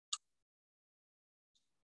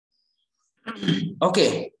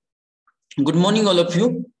Okay, good morning, all of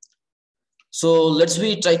you. So let's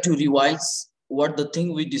try to revise what the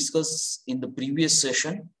thing we discussed in the previous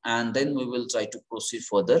session, and then we will try to proceed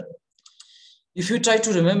further. If you try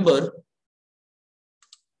to remember,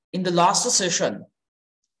 in the last session,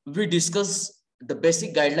 we discussed the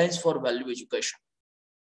basic guidelines for value education.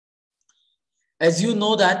 As you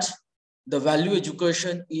know that the value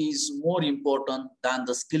education is more important than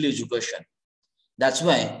the skill education. That's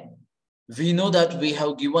why we know that we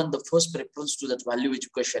have given the first preference to that value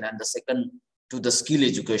education and the second to the skill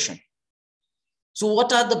education. So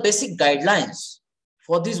what are the basic guidelines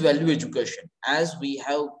for this value education, as we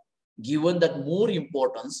have given that more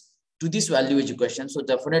importance to this value education? So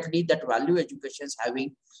definitely that value education is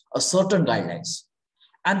having a certain guidelines,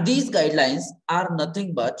 and these guidelines are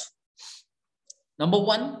nothing but, number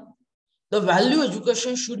one, the value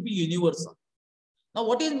education should be universal. Now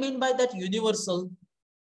what is meant by that universal?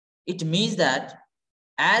 It means that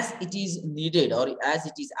as it is needed or as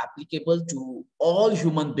it is applicable to all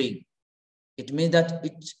human beings, it means that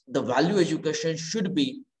the value education should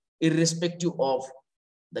be irrespective of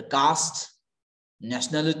the caste,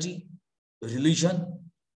 nationality, religion,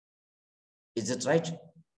 is it right,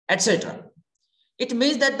 etc. It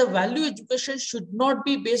means that the value education should not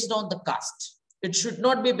be based on the caste. It should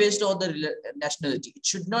not be based on the nationality. It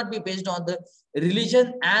should not be based on the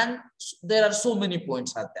religion, and there are so many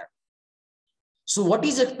points out there. So what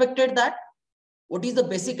is expected that? What is the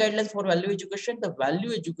basic guidelines for value education? The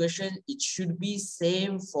value education, it should be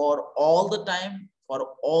same for all the time,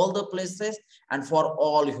 for all the places, and for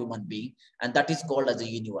all human beings, and that is called as a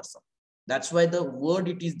universal. That's why the word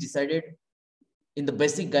it is decided in the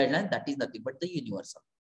basic guideline, that is nothing but the universal.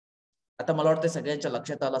 आता मला वाटतं सगळ्यांच्या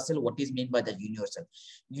लक्षात आलं असेल what is meant by the universal.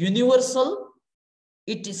 Universal,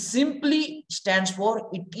 it simply stands for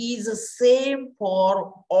it is the same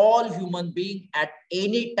for all human beings at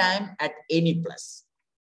any time, at any place.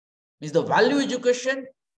 Means the value education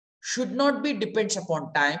should not be depends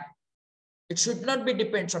upon time. It should not be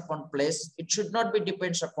depends upon place. It should not be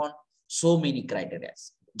depends upon so many criteria,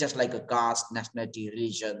 just like a caste, nationality,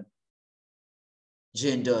 religion,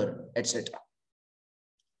 gender, etc.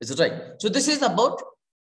 Is it right? So this is about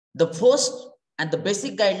the first and the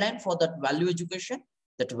basic guideline for that value education.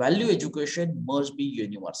 That value education must be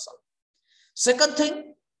universal. Second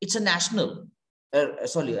thing, it's a rational.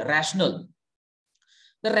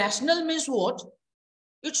 The rational means what?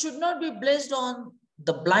 It should not be based on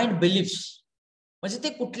the blind beliefs. म्हणजे ते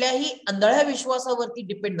कुठल्याही अंधळ्या विश्वासावरती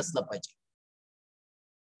depend नसलं पाहिजे.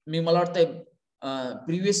 मी मला वाटतं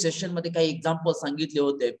previous session मध्ये काही example सांगितले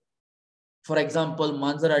होते. फॉर एक्झाम्पल,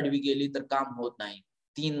 मांजर आडवी गेली तर काम होत नाही,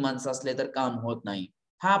 3 माणसं असले तर काम होत नाही,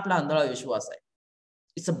 हा आपला आंधळा विश्वास आहे.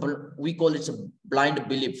 We call it's a blind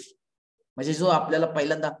belief. म्हणजे जो आपल्याला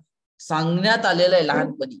पहिल्यांदा सांगण्यात आलेला आहे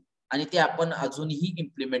लहानपणी, आणि ते आपण अजूनही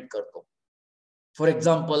इम्प्लिमेंट करतो. फॉर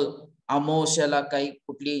एक्झाम्पल, अमावस्याला काही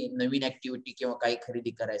कुठली नवीन ऍक्टिव्हिटी किंवा काही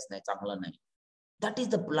खरेदी करायचं नाही, चांगलं नाही. That is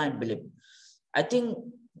the blind belief. I think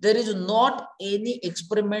there is not any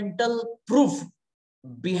experimental proof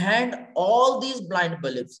behind all these blind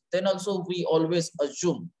beliefs. Then also we always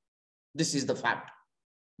assume this is the fact.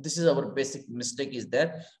 This is our basic mistake is there.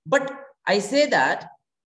 But I say that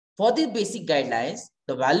for these basic guidelines,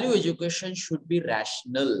 the value education should be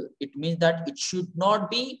rational. It means that it should not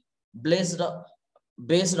be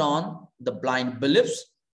based on the blind beliefs,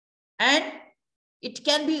 and it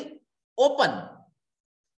can be open.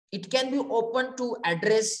 It can be open to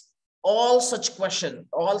address all such questions,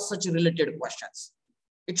 all such related questions.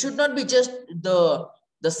 It should not be just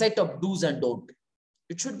the set of do's and don'ts.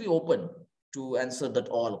 It should be open to answer that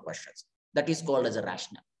all questions. That is called as a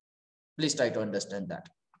rational. Please try to understand that.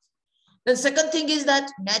 The second thing is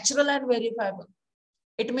that natural and verifiable.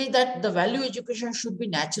 It means that the value education should be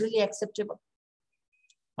naturally acceptable.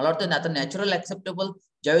 मला वाटतं ना, आता natural acceptable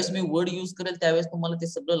ज्यावेळेस मी word use करेल त्यावेळेस तुम्हाला ते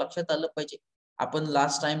सगळं लक्षात आलं पाहिजे. आपण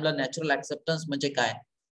लास्ट टाइमला नॅचरल ऍक्सेप्टन्स म्हणजे काय,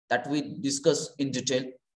 that we discuss in detail.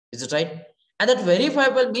 Is it right? And that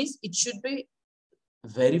verifiable means it should be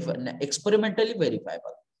experimentally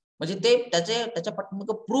verifiable. म्हणजे ते त्याच्या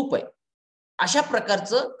पाठीमागे प्रूफ आहे. अशा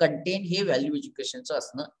प्रकारचं कंटेंट हे व्हॅल्यू एज्युकेशनचं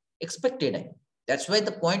असणं एक्सपेक्टेड आहे. That's why the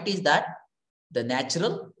point is that the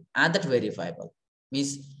natural and that व्हेरिफायबल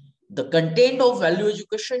means the content of value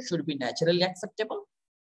education should be naturally acceptable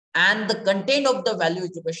and the content of the value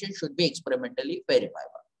education should be experimentally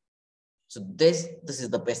verifiable. So this is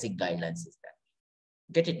the basic guidelines is that.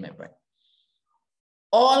 Get it, my friend?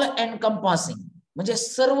 All encompassing म्हणजे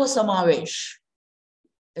सर्व समावेश.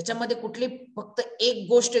 त्याच्यामध्ये कुठली फक्त एक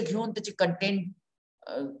गोष्ट घेऊन त्याची कंटेंट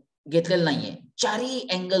घेतलेलं नाहीये. चारही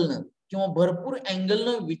अँगलनं किंवा भरपूर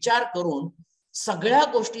अँगलनं विचार करून सगळ्या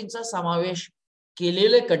गोष्टींचा समावेश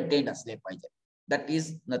केलेले कंटेंट असले पाहिजे. That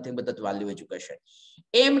is nothing but that value education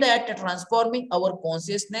aimed at transforming our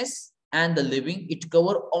consciousness and the living. It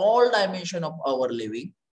cover all dimension of our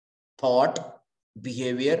living, thought,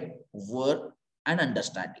 behavior, work and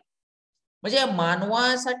understanding. म्हणजे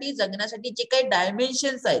मानवासाठी जगण्यासाठी जे काही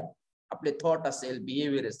डायमेन्शन्स आहेत, आपले थॉट असेल,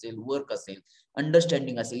 बिहेवियर असेल, वर्क असेल,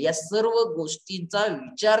 अंडरस्टँडिंग असेल, या सर्व गोष्टींचा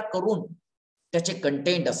विचार करून त्याचे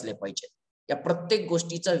कंटेंट असले पाहिजे. या प्रत्येक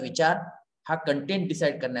गोष्टीचा विचार हा कंटेंट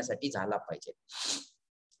डिसाइड करण्यासाठी झाला पाहिजे.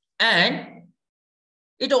 And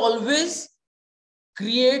it always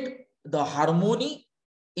create the harmony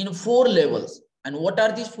in 4 levels. And what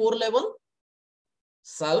are these 4 levels?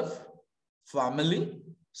 Self, family,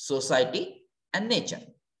 society and nature.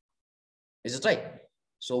 Is it right?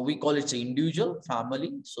 So we call it individual,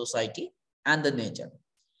 family, society and the nature.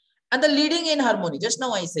 And the leading in harmony, just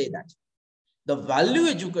now I say that the value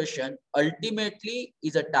education ultimately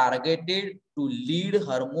is a targeted to lead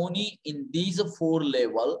harmony in these 4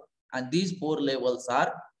 levels, and these 4 levels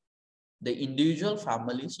are the individual,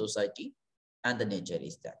 family, society and the nature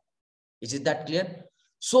is that. Is it that clear?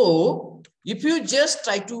 So if you just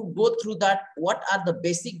try to go through that, what are the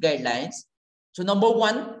basic guidelines? So number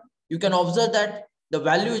 1, you can observe that the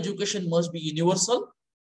value education must be universal.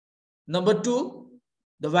 Number 2,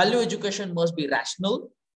 the value education must be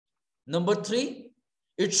rational. Number 3,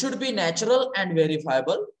 it should be natural and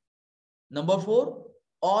verifiable. Number 4,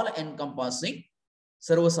 all encompassing,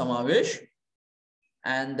 sarva samavesh.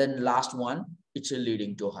 And then last one, it's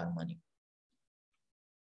leading to harmony.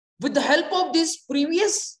 With the help of this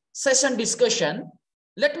previous session discussion,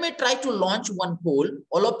 let me try to launch one poll.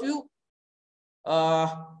 All of you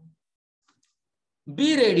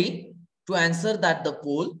be ready to answer that the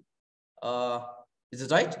poll. Is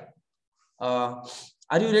it right?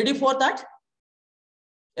 Are you ready for that?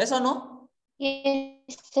 Yes or no?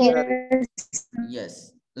 Yes, sir.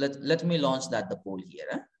 Yes. Let me launch that the poll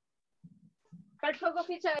here.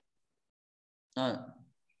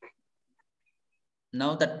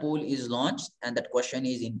 Now that poll is launched and that question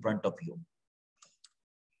is in front of you.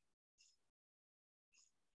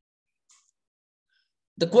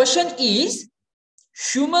 The question is,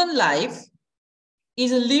 human life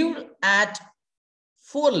is lived at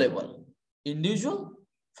 4 levels: individual,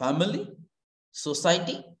 family,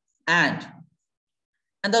 society, and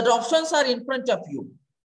the options are in front of you.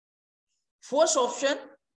 First option,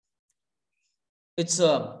 it's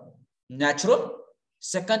natural.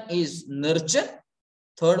 Second is nurture.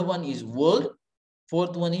 Third one is world.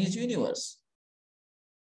 Fourth one is universe.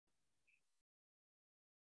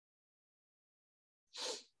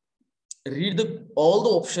 Read all the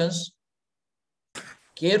options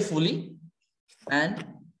carefully and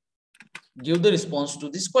give the response to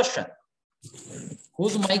this question.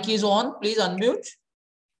 Whose mic is on? Please unmute.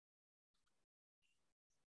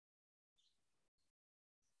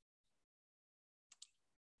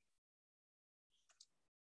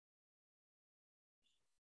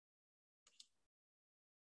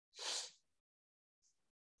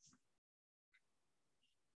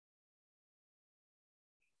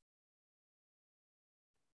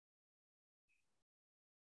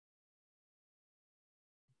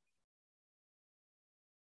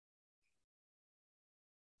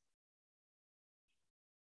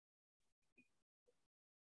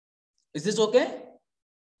 Is this okay?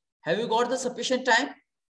 Have you got the sufficient time?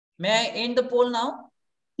 May I end the poll now?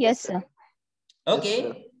 Yes, sir. Okay.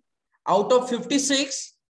 Yes, sir. Out of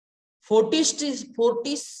 56,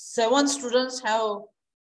 47 students have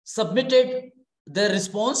submitted their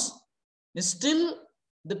response. Still,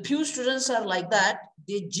 the few students are like that.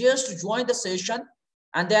 They just join the session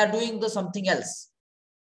and they are doing something else.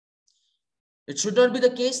 It should not be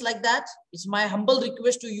the case like that. It's my humble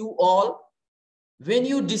request to you all. When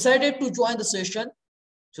you decided to join the session,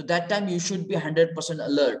 so that time you should be 100%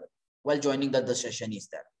 alert while joining the session is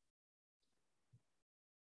there.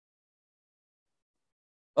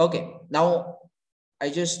 Okay, now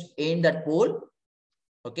I just end that poll.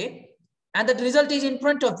 Okay, and that result is in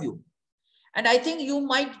front of you. And I think you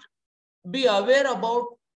might be aware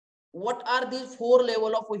about what are these 4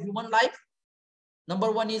 levels of a human life.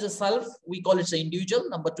 Number 1 is a self, we call it an individual.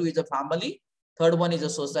 Number 2 is a family. Third one is a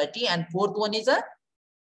society. And fourth one is a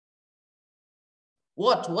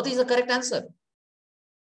what? What is the correct answer?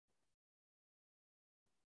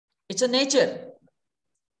 It's a nature.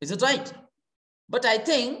 Is it right? But I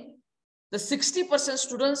think the 60%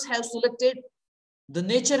 students have selected the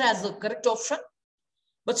nature as the correct option.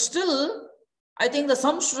 But still, I think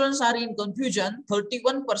some students are in confusion.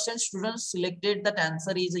 31% students selected that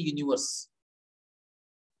answer is a universe.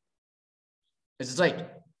 Is it right?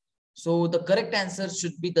 So the correct answer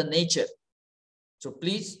should be the nature. So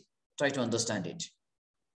please try to understand it.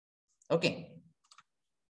 Okay.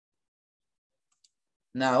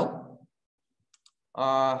 Now,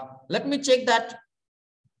 let me check that.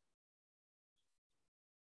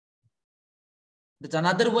 There's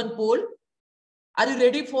another one poll. Are you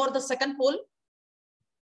ready for the second poll?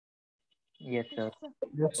 Yes, sir.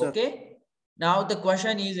 Yes, sir. Okay. Now the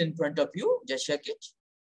question is in front of you. Just check it.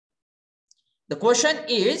 The question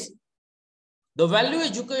is, the value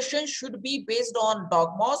education should be based on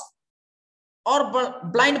dogmas or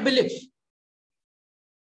blind belief?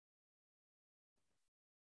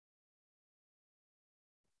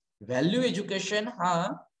 Value education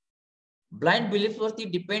हा blind belief वरती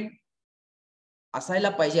depend असायला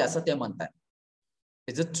पाहिजे असं ते म्हणतात.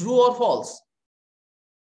 Is it true or false?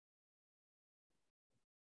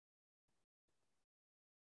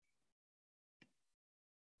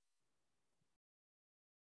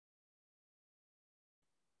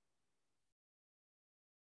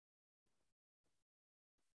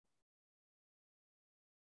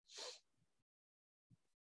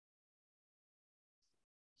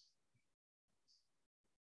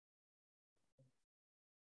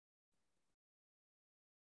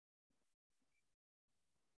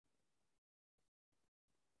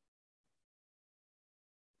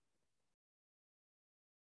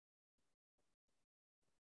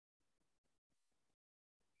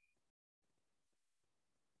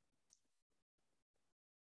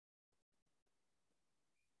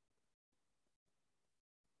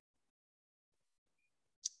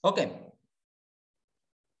 Okay.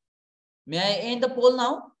 May I end the poll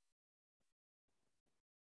now?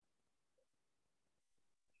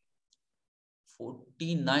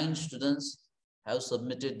 "49 students have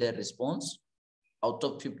submitted their response out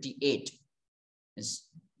of 58. It's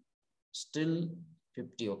still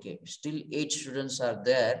 50. Okay, still 8 students are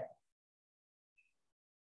there.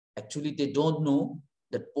 Actually, they don't know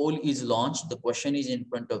that poll is launched. The question is in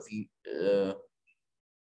front of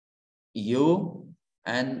you,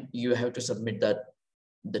 and you have to submit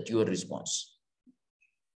that your response.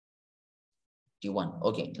 T1.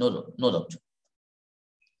 Okay, no doubt.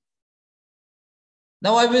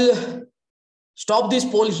 Now I will stop this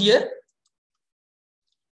poll here,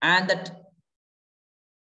 and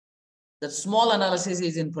that small analysis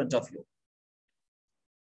is in front of you.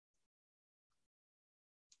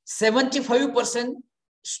 75%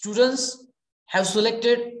 students have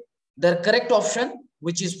selected their correct option,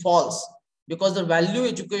 which is false, because the value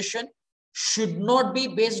education should not be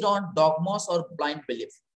based on dogmas or blind belief.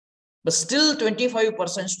 But still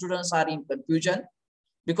 25% students are in confusion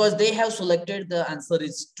because they have selected the answer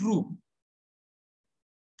is true.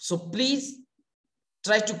 So please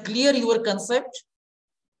try to clear your concept,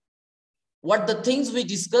 what the things we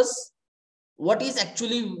discuss, what is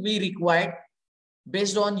actually we required.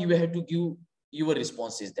 Based on, you have to give your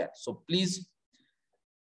responses there. So please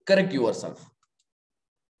correct yourself.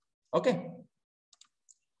 Okay.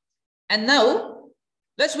 And now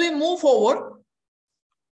let's move forward.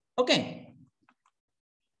 Okay.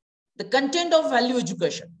 The content of value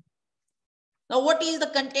education. Now, what is the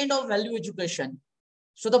content of value education?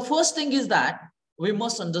 So the first thing is that we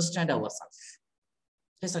must understand ourselves.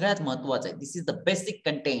 This is the basic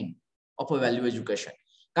content of a value education.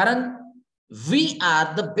 Karan, we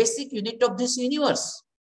are the basic unit of this universe.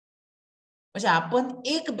 म्हणजे आपण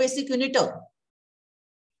एक basic unit आहोत.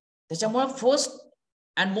 त्याच्यामुळे first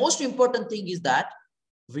and most important thing is that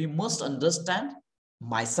we must understand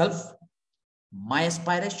myself, my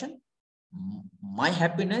aspiration, my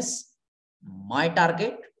happiness, my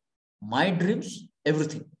target, my dreams,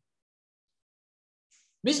 everything.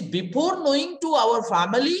 Means before knowing to our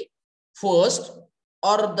family first,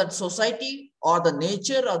 or that society, or the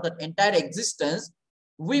nature, or the entire existence,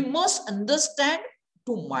 we must understand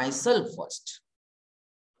to myself first.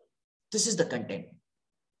 This is the content.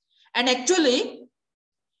 And actually,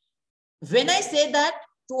 when I say that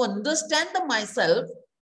to understand the myself,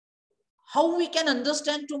 how we can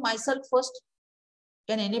understand to myself first?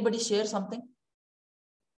 Can anybody share something?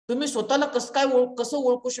 तुम्ही स्वतःला कसं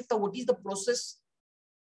ओळखू शकता? What is the process?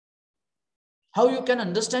 How you can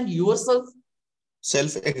understand yourself?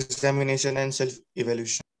 Self-examination and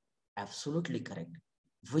self-evaluation. Absolutely correct.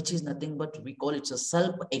 Which is nothing but we call it a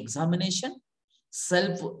self-examination,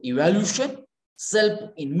 self-evaluation,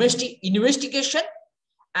 self-investigation,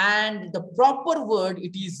 and the proper word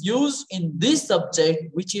it is used in this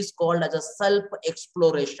subject, which is called as a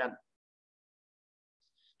self-exploration.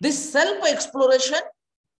 This self-exploration,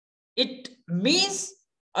 it means,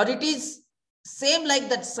 or it is same like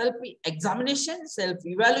that self-examination,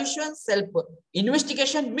 self-evaluation,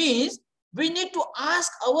 self-investigation means we need to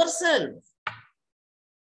ask ourselves.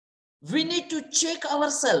 We need to check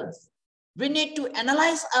ourselves. We need to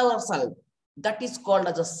analyze ourselves. That is called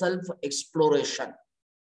as a self-exploration.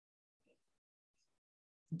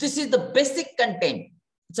 This is the basic content.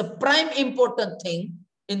 It's a prime important thing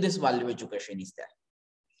in this value education is there.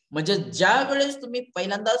 म्हणजे ज्या वेळेस तुम्ही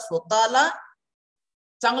पहिल्यांदा स्वतःला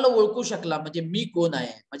चांगलं ओळखू शकला, म्हणजे मी कोण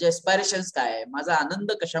आहे, माझे एस्पायरेशन्स काय आहे, माझा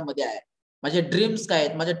आनंद कशामध्ये आहे, माझे ड्रीम्स काय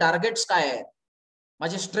आहेत, माझे टार्गेट्स काय आहेत,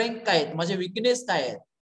 माझे स्ट्रेंथ काय आहेत, माझे विकनेस काय आहेत,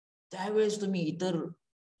 त्यावेळेस तुम्ही इतर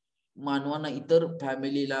मानवांना, इतर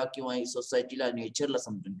फॅमिलीला किंवा सोसायटीला, नेचरला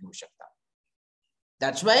समजून घेऊ शकता.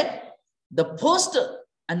 That's why the first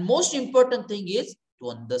and most important thing is to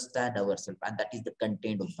understand ourselves, and that is the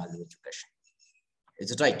content of value education.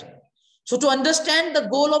 Is it right? So to understand the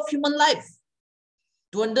goal of human life,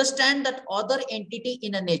 to understand that other entity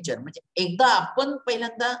in a nature, म्हणजे एकदा आपण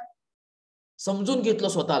पहिल्यांदा समजून घेतलं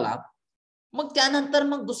स्वतःला, मग त्यानंतर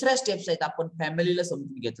मग दुसऱ्या स्टेप्स आहेत. आपण फॅमिलीला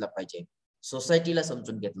समजून घेतलं पाहिजे, सोसायटीला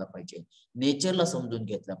समजून घेतलं पाहिजे, नेचरला समजून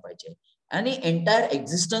घेतलं पाहिजे, आणि एंटायर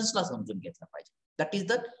एक्झिस्टन्सला समजून घेतलं पाहिजे. That is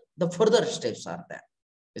the further steps are there.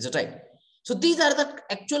 Is it right? So these are the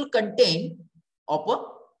actual content of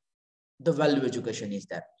the value education is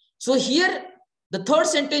there. So here the third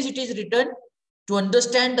sentence it is written to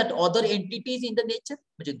understand that other entities in the nature,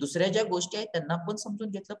 म्हणजे दुसऱ्या ज्या गोष्टी आहेत त्यांना पण समजून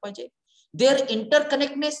घेतलं पाहिजे. Their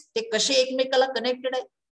interconnectedness, ते कसे एकमेकाला कनेक्टेड आहे.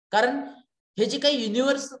 कारण हे जे काही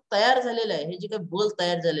युनिव्हर्स तयार झालेलं आहे, हे जे काही बल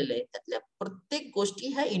तयार झालेलं आहे, त्यातल्या प्रत्येक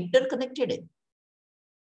गोष्टी ह्या इंटरकनेक्टेड आहेत.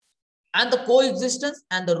 And the coexistence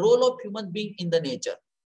and the role of human being in the nature.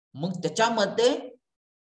 मग त्याच्यामध्ये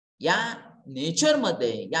या नेचर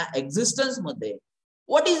मध्ये, या एक्झिस्टन्स मध्ये,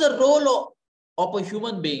 what is the role of a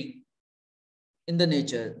human being in the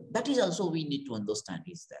nature? That is also we need to understand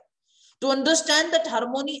is that. To understand that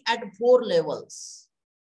harmony at 4 levels,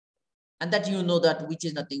 and that you know that which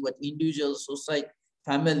is nothing but individual, society,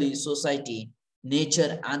 family, society,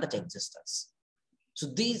 nature, and that existence. So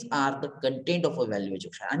these are the content of a value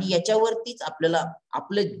education. आणि याच्यावरतीच आपल्याला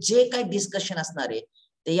आपले जे काही discussion असणार आहे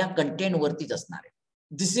ते या content वरतीच असणार आहे.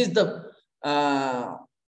 This is the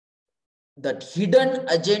that hidden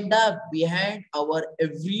agenda behind our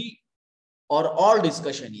every or all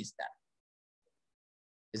discussion is that.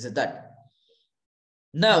 Is it that?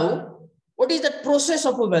 Now, what is the process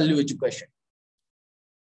of a value education?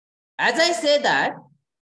 As I say that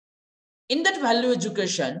in that value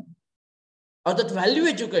education, or that value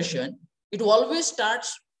education, it always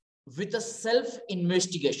starts with a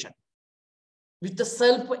self-investigation, with the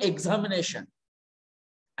self-examination,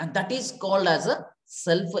 and that is called as a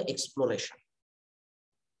self-exploration.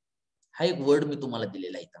 हा एक word मी तुम्हाला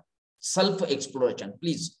दिलेला आहे इथं, self-exploration.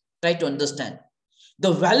 Please try to understand.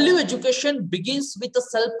 The value education begins with a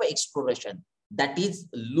self-exploration, that is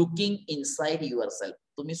looking inside yourself.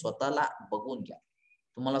 तुम्ही स्वतःला बघून घ्या,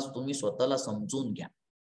 तुम्ही स्वतःला समजून घ्या.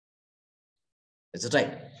 Is it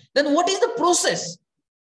right? Then what is the process?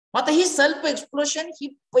 आता ही सेल्फ एक्सप्लोरेशन ही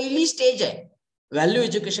पहिली स्टेज आहे व्हॅल्यू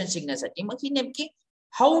एज्युकेशन शिकण्यासाठी. मग ही नेमकी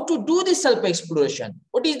how to do this self exploration?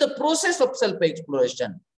 What is the process of self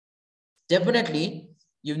exploration? Definitely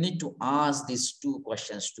you need to ask these 2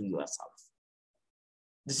 questions to yourself.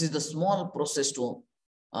 This is the small process to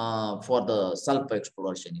for the self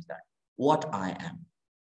exploration is that what I am,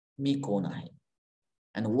 मी कोण आहे,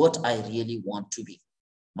 and what I really want to be,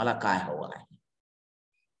 मला काय हवं आहे.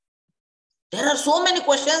 There are so many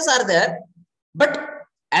questions are there, but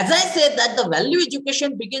as I said that the value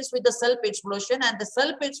education begins with the self-exploration, and the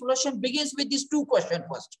self-exploration begins with these 2 questions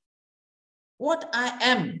first. What I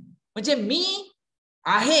am, म्हणजे मी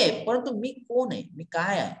आहे, परंतु मी कोण आहे, मी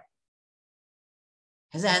काय आहे,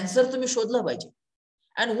 ह्याचं आन्सर तुम्ही शोधलं पाहिजे.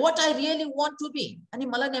 And what I really want to be, आणि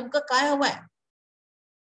मला नेमकं काय हवं आहे.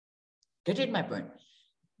 Get it my point?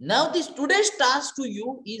 Now this today's task to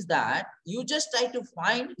you is that you just try to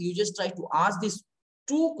ask these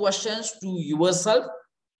 2 questions to yourself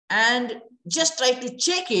and just try to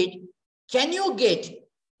check it. Can you get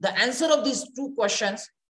the answer of these 2 questions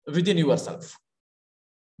within yourself?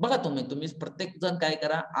 बघा तुम्ही प्रत्येक जण काय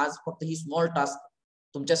करा, आज फक्त ही small task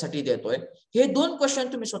तुमच्यासाठी देतोय. हे 2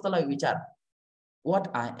 क्वेश्चन तुम्ही स्वतःला विचार. What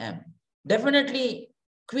I am. Definitely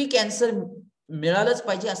quick answer मिळालंच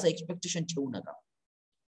पाहिजे असं एक्सपेक्टेशन ठेवू नका.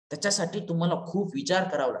 त्याच्यासाठी तुम्हाला खूप विचार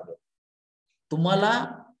करावा लागेल. तुम्हाला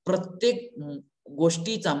प्रत्येक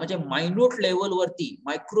गोष्टीचा म्हणजे मायन्यूट लेवलवरती,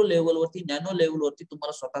 मायक्रो लेवलवरती, नॅनो लेवलवरती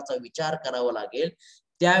तुम्हाला स्वतःचा विचार करावा लागेल.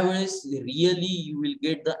 त्यावेळेस really you will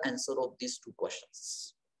get the answer of this 2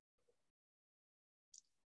 questions.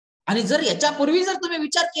 आणि जर याच्यापूर्वी जर तुम्ही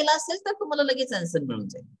विचार केला असेल तर तुम्हाला लगेच आन्सर मिळून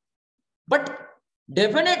जाईल. बट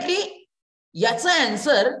डेफिनेटली याचा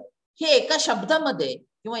आन्सर हे एका शब्दामध्ये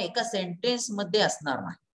किंवा एका सेंटेन्स मध्ये असणार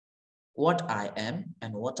नाही. What I am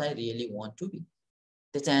and what I really want to be,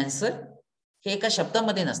 त्याचा आन्सर हे एका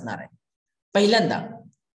शब्दामध्ये नसणार आहे पहिल्यांदा.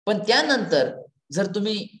 पण त्यानंतर जर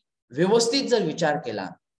तुम्ही व्यवस्थित जर विचार केला,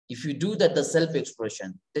 if you do that the self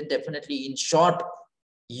expression, then definitely in short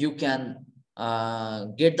you can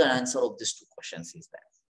get the answer of these two questions.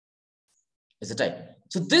 Is it right?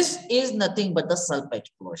 So this is nothing but the self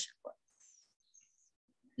exploration.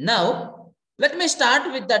 Now let me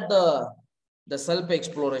start with that the self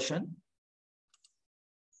exploration.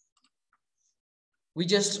 We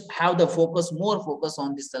just have the more focus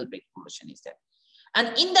on the self exploration is there.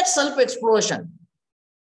 And in that self exploration,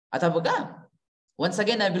 आता बघा, once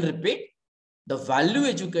again I will repeat, the value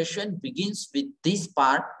education begins with this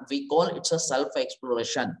part. We call it a self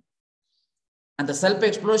exploration. And the self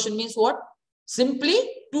exploration means what? Simply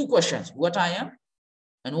two questions: what I am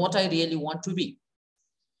and what I really want to be.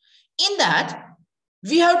 In that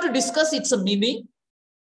we have to discuss its meaning,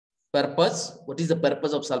 purpose, what is the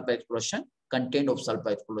purpose of self exploration, content of self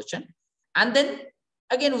exploration, and then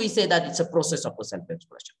again we say that it's a process of a self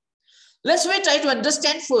exploration. Let's try to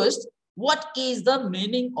understand first what is the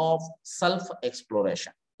meaning of self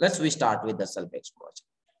exploration. Let's start with the self exploration.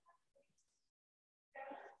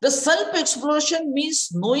 The self exploration means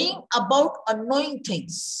knowing about unknowing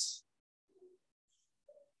things.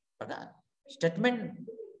 Statement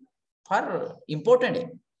far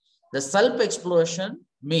important. The self exploration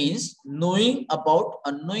means knowing about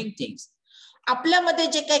unknowing things. आपल्यामध्ये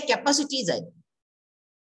जे काही capacities आहेत,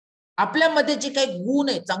 आपल्यामध्ये जे काही गुण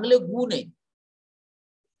आहे, चांगले गुण आहे,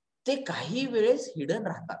 ते काही वेळेस हिडन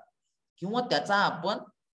राहतात किंवा त्याचा आपण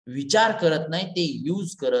विचार करत नाही, ते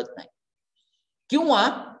यूज करत नाही. किंवा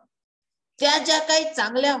त्या ज्या काही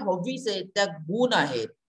चांगल्या हॉबीज आहेत, त्या गुण आहेत,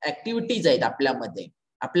 ऍक्टिव्हिटीज आहेत आपल्यामध्ये,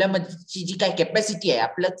 आपल्यामध्ये जी काही कॅपॅसिटी आहे,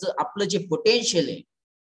 आपलं जे पोटेन्शियल आहे,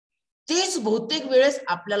 तेच बहुतेक वेळेस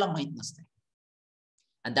आपल्याला माहित नसते.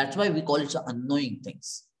 And that's why we call it अननोईंग things.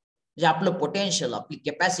 म्हणजे आपलं पोटेन्शियल, आपली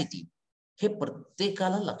कॅपॅसिटी हे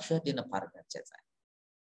प्रत्येकाला लक्षात येणं फार गरजेचं आहे.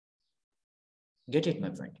 Get it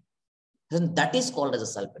my friend? That is called as a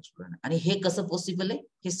self exploration. आणि हे कसं पॉसिबल आहे?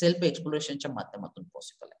 हे सेल्फ एक्सप्लोरेशनच्या माध्यमातून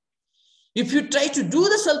पॉसिबल आहे. If you try to do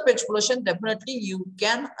the self exploration, definitely you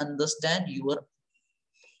can understand your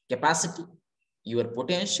capacity, your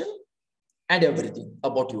potential and everything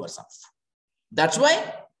about yourself. That's why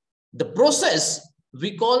the process we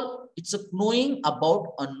call it's a knowing about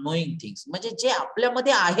unknowing things. म्हणजे जे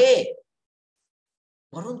आपल्यामध्ये आहे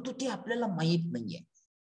परंतु ते आपल्याला माहित नाहीये.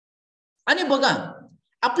 आणि बघा,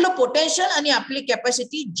 आपलं पोटेन्शियल आणि आपली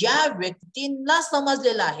कॅपॅसिटी ज्या व्यक्तींना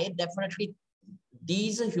समजलेलं आहे, definitely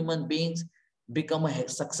these human beings become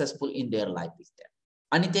successful in their life.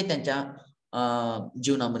 आणि ते त्यांच्या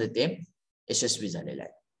जीवनामध्ये ते यशस्वी झालेले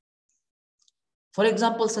आहेत. फॉर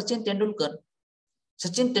एक्झाम्पल सचिन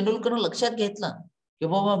तेंडुलकर लक्षात घेतलं की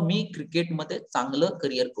बाबा मी क्रिकेटमध्ये चांगलं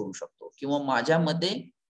करिअर करू शकतो, किंवा माझ्यामध्ये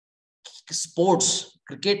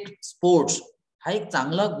क्रिकेट स्पोर्ट्स हा एक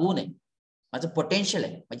चांगला गुण आहे, माझं पोटेन्शियल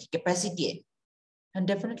आहे, माझी कॅपॅसिटी आहे. And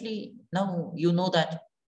definitely now you know that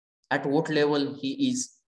at what level he is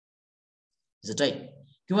it right?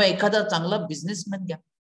 किंवा एखादा चांगला बिझनेसमॅन घ्या,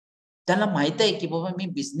 त्याला माहित आहे की बाबा मी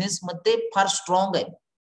बिझनेसमध्ये फार स्ट्रॉंग आहे.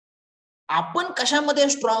 आपण कशामध्ये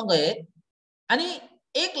स्ट्रॉंग आहे? आणि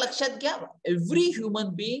एक लक्षात घ्या, every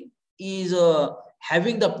human being is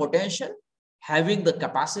having the potential, having the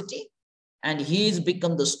capacity, and he is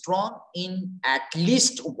become the strong in at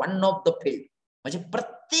least one of the field. म्हणजे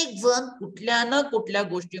प्रत्येक जण कुठल्या ना कुठल्या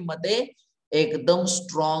गोष्टीमध्ये एकदम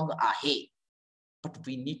स्ट्रॉंग आहे. But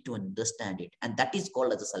we need to understand it, and that is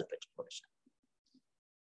called as a self exploration.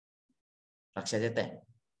 लक्षात येत आहे?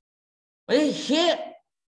 म्हणजे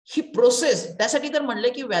ही प्रोसेस, त्यासाठी तर म्हणले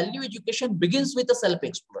की value education begins with a self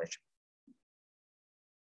exploration.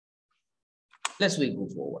 Let's we go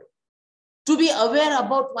forward. To be aware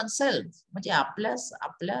about one self, म्हणजे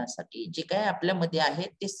आपल्यासाठी जे काय आपल्यामध्ये आहे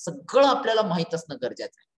ते सगळं आपल्याला माहित असणं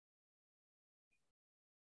गरजेचं आहे.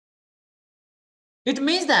 इट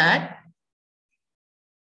मीन्स दॅट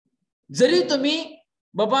जरी तुम्ही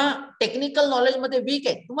बाबा टेक्निकल नॉलेज मध्ये वीक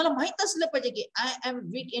आहे, तुम्हाला माहित असलं पाहिजे की I am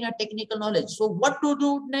weak in a technical knowledge. So what to do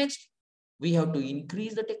next? We have to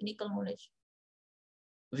increase the technical knowledge.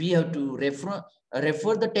 We have to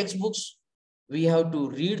refer the text books. We have to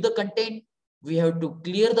read the content. We have to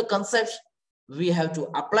clear the concept. We have to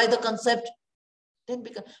apply the concept.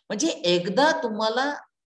 म्हणजे एकदा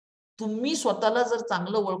तुम्ही स्वतःला जर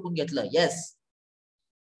चांगलं ओळखून घेतलं, yes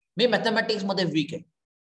मी mathematics मध्ये weak आहे,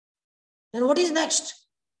 then what is next?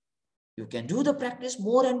 You can do the practice,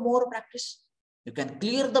 more and more practice. You can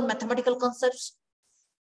clear the mathematical concepts.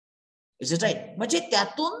 Is it right? म्हणजे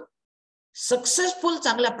त्यातून सक्सेसफुल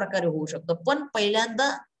चांगल्या प्रकारे होऊ शकतं, पण पहिल्यांदा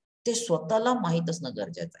ते स्वतःला माहित असणं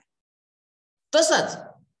गरजेचं आहे. तसंच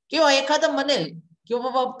किंवा एखादं म्हणेल की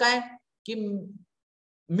बाबा काय की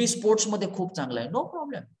मी स्पोर्ट्स मध्ये खूप चांगला आहे, no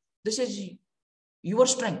problem, this is your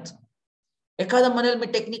strength. एखादं म्हणेल मी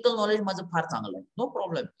टेक्निकल नॉलेज माझं फार चांगलं आहे, नो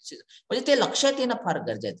प्रॉब्लेम, म्हणजे ते लक्षात येणं फार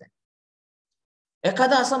गरजेचं आहे.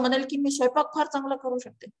 एखादा असं म्हणेल की मी स्वयंपाक फार चांगला करू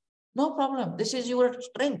शकते, no problem, this is your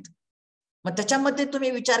strength. मग त्याच्यामध्ये तुम्ही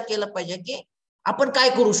विचार केला पाहिजे की आपण काय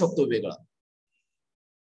करू शकतो वेगळं.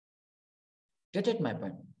 Get it, my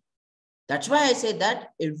point? That's why I say that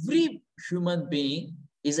every human being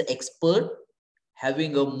is an expert,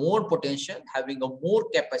 having a more potential, having a more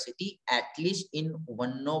capacity, at least in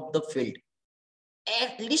one of the field.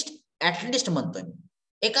 At least म्हणतोय मी,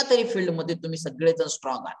 एका तरी field मध्ये तुम्ही सगळेजण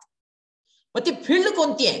strong आहात. मग ती field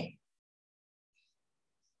कोणती आहे,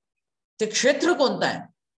 ते क्षेत्र कोणतं आहे,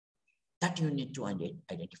 that you need to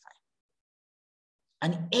identify.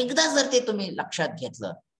 आणि एकदा जर ते तुम्ही लक्षात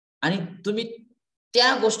घेतलं आणि तुम्ही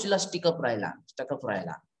त्या गोष्टीला स्टकअप राहिला,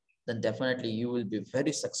 then definitely you will be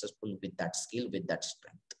very successful with that skill, with that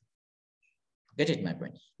strength. Get it, my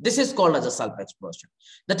friend? This is called as a self-exploration.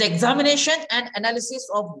 That examination and analysis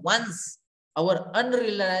of our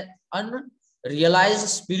unrealized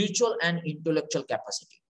spiritual and intellectual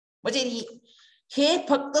capacity. म्हणजे हे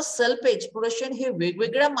फक्त self exploration हे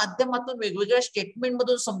वेगवेगळ्या माध्यमातून वेगवेगळ्या statement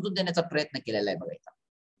मधून समजून देण्याचा प्रयत्न केलेला आहे बघा.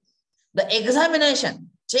 द एक्झामिनेशन,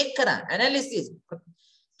 चेक करा, अनालिसिस,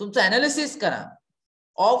 तुमचं अनालिसिस करा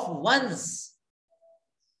of one's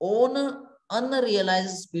own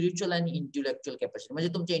अनरिअलाइज्ड spiritual and intellectual capacity.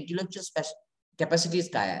 म्हणजे तुमच्या इंटेलेक्च्युअल कॅपॅसिटीज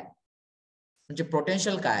काय आहे, म्हणजे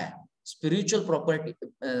पोटेन्शियल काय आहे, स्पिरिच्युअल प्रॉपर्टी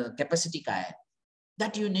कॅपॅसिटी काय आहे,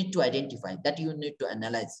 that you need to identify, that you need to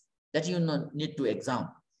analyze, that you need to examine.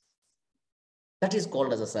 That is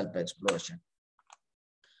called as a self-exploration.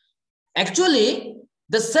 Actually,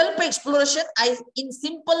 the self-exploration, in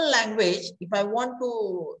simple language, if I want to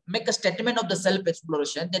make a statement of the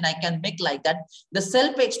self-exploration, then I can make like that. The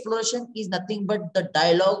self-exploration is nothing but the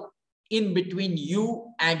dialogue in between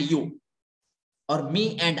you and you, or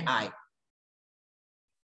me and I.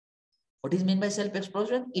 What is meant by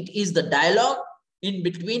self-exploration? It is the dialogue in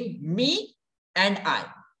between me and I.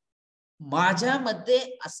 माझ्यामध्ये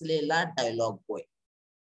असलेला dialogue होय.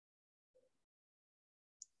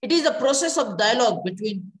 It is the process of dialogue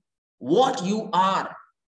between what you are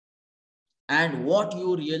and what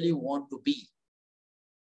you really want to be.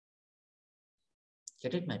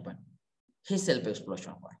 Get it, my point? हे self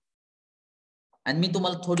exploration होय. आणि मी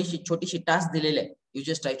तुम्हाला थोडीशी छोटीशी task दिलेली आहे. You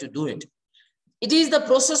just try to do it. It is the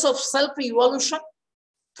process of self-evolution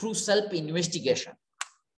through self-investigation.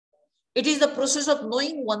 It is the process of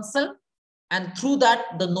knowing oneself and through that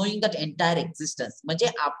the knowing that entire existence. म्हणजे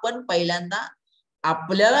आपण पहिल्यांदा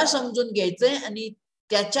आपल्याला समजून घ्यायचंय आणि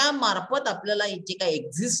त्याच्या मार्फत आपल्याला जे काही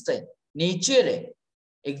एक्झिस्ट आहे, नेचर आहे,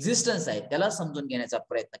 एक्झिस्टन्स आहे, त्याला समजून घेण्याचा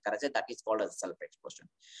प्रयत्न करायचा. That is called self exploration.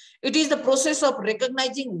 It is the process of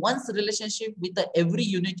recognising once relationship with every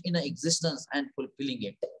unit in existence and fulfilling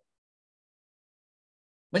it.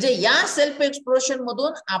 म्हणजे या सेल्फ एक्सप्लोरेशन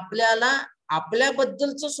मधून आपल्याला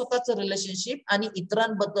आपल्याबद्दलचं स्वतःचं रिलेशनशिप आणि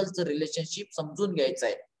इतरांबद्दलचं रिलेशनशिप समजून घ्यायचं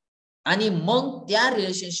आहे आणि मग त्या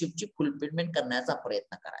रिलेशनशिपची फुलफिलमेंट करण्याचा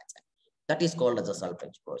प्रयत्न करायचा आहे. That is called as a self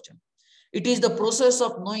exploration. It is the process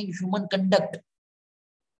of knowing human conduct,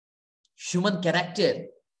 human character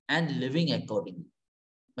and living accordingly.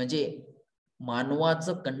 म्हणजे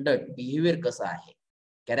मानवाचं कंडक्ट, बिहेवियर कसं आहे,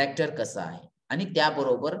 कॅरेक्टर कसं आहे आणि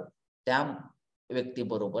त्याबरोबर त्या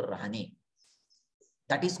व्यक्तीबरोबर राहणे.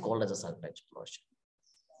 That is called as a self-exploration.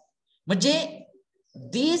 म्हणजे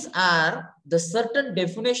these are the certain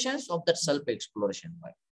definitions of that self-exploration.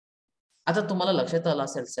 आता तुम्हाला लक्षात आलं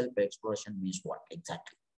असेल self-exploration means what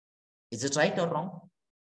exactly? Is it right or wrong?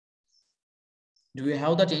 Do you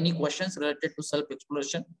have that any questions related to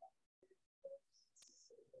self-exploration?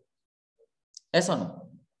 Yes or no?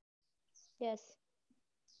 Yes.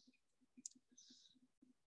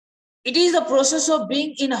 It is the process of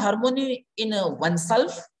being in harmony in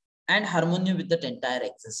oneself and harmony with that entire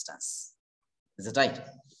existence. Is it right?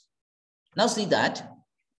 Now see that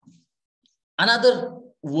another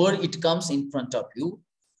word it comes in front of you.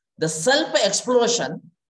 The self-exploration,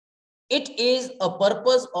 it is a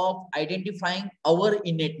purpose of identifying our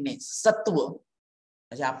innateness. सत्व.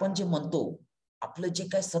 म्हणजे आपण जे म्हणतो, आपलं जे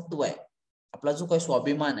काय सत्व आहे, आपला जो काही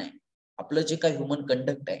स्वाभिमान आहे, आपलं जे काय ह्युमन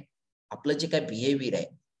कंडक्ट आहे, आपलं जे काय बिहेवियर आहे,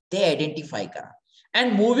 ते आयडेंटिफाय करा.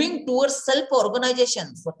 And moving toward self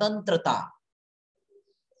organisation, स्वतंत्रता.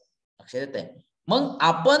 लक्षात येत आहे? मग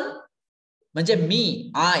आपण म्हणजे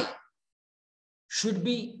मी, I should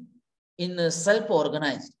be in self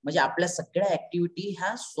organise म्हणजे आपल्या सगळ्या ऍक्टिव्हिटी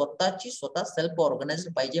ह्या स्वतः सेल्फ ऑर्गनाइज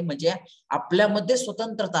पाहिजे, म्हणजे आपल्यामध्ये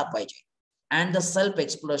स्वतंत्रता पाहिजे. अँड द सेल्फ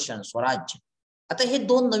एक्सप्लोरेशन, स्वराज्य. आता हे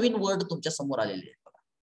दोन नवीन वर्ड तुमच्या समोर आलेले आहेत बघा.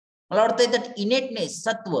 मला वाटतं दॅट इनेटनेस,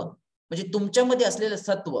 सत्व, म्हणजे तुमच्यामध्ये असलेलं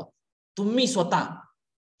सत्व, तुम्ही स्वतः,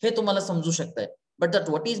 हे तुम्हाला समजू शकतंय. But that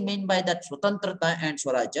what is main bye that स्वतंत्रता अँड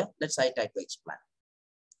स्वराज्य, let's I try to explain.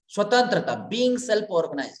 स्वतंत्रता, being self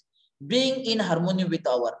organise, being in harmony with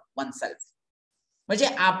hour one self. म्हणजे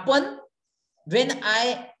आपण, when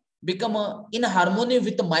I become in harmony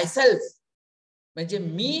with my self, म्हणजे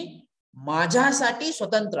मी माझ्यासाठी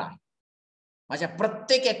स्वतंत्र आहे. माझ्या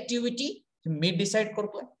प्रत्येक ऍक्टिव्हिटी मी डिसाइड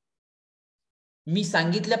करतोय. मी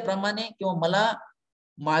सांगितल्याप्रमाणे किंवा मला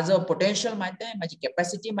माझं पोटेन्शियल माहित आहे, माझी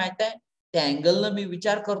कॅपॅसिटी माहित आहे, त्या अँगलनं मी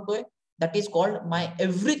विचार करतोय. That is called my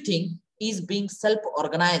everything is being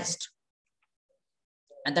self-organized,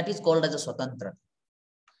 and that is called as a swatantra.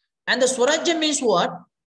 And the swarajya means what?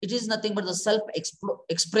 It is nothing but the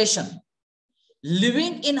self-expression,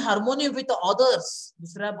 living in harmony with others.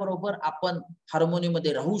 दुसऱ्या बरोबर आपण harmony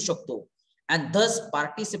मध्ये राहू शकतो, and thus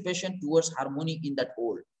participation towards harmony in that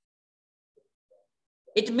whole.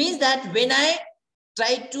 It means that when I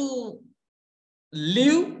try to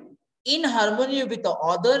live in harmony with the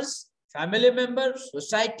others, family members,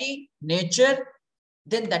 society, nature,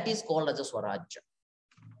 then that is called as a swarajya.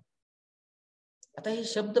 आता हे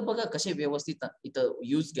शब्द बघा कसे व्यवस्थित इथं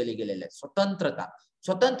use केले गेलेले आहेत. स्वतंत्रता,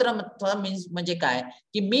 स्वतंत्र मीन्स म्हणजे काय,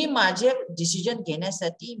 की मी माझे डिसिजन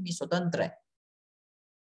घेण्यासाठी मी स्वतंत्र आहे.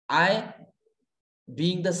 I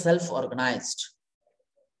being the self organised.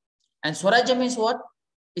 And स्वराज्य means what?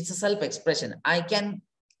 It's a self expression. I can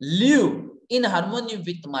leave in harmony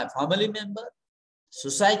with my family member,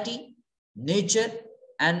 society, nature,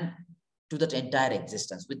 and to that entire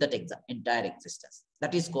existence, with that entire existence.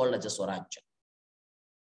 That is called as a swarajya.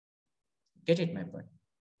 Get it, my point?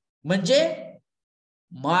 म्हणजे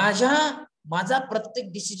माझा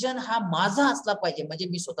प्रत्येक decision हा माझा असला पाहिजे, म्हणजे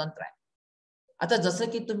मी स्वतंत्र आहे. आता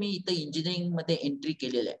जसं की तुम्ही इथं इंजिनिअरिंग मध्ये एंट्री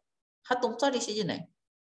केलेलं आहे, हा तुमचा डिसिजन आहे.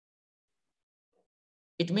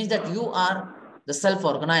 It means that you R the self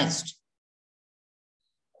organised.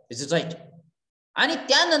 Is it right? आणि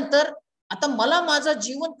त्यानंतर आता मला माझं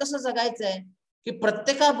जीवन कसं जगायचं आहे, की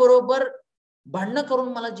प्रत्येकाबरोबर भांडणं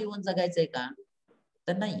करून मला जीवन जगायचंय का?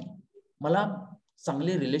 तर नाही. मला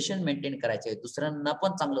चांगले रिलेशन मेंटेन करायचे आहे, दुसऱ्यांना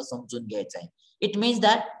पण चांगलं समजून घ्यायचं आहे. It means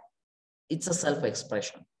that it's a self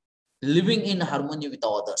expression, living in harmony with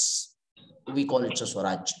others. We call it a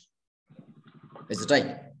स्वराज्य. Is it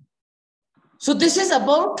right? So this is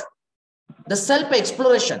about the self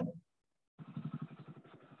exploration.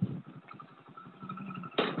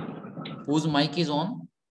 Whose mic is on?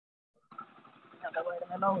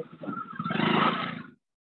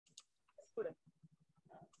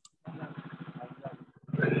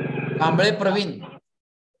 Kamble Pravin.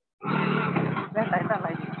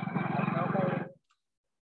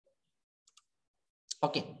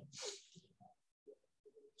 Okay.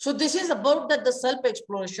 So this is about the self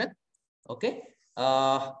exploration. Okay.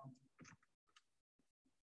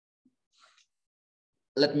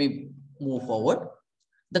 Let me move forward.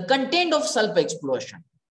 The content of self-exploration.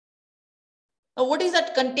 Now, what is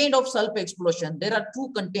that content of self-exploration? There are two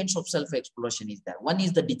contents of self-exploration is there. One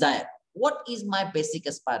is the desire. What is my basic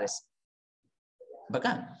aspiration?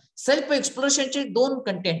 बघा, self-exploration चे दोन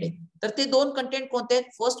content आहेत. तर ते दोन content कोणते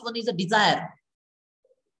आहेत? First one is a desire.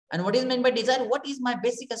 And what is meant by desire? What is my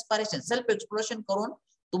basic aspiration? Self-exploration करून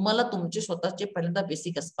तुम्हाला तुमचे स्वतःचे पहिल्यांदा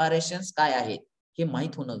basic aspirations काय आहेत हे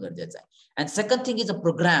माहित होणं गरजेचं आहे. And second thing is a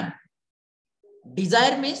program.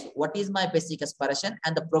 Desire means what is my basic aspiration,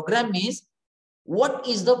 and the program means what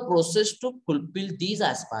is the process to fulfill these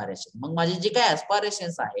aspirations. मग माझे जे काही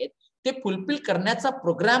aspirations आहेत ते फुलफिल करण्याचा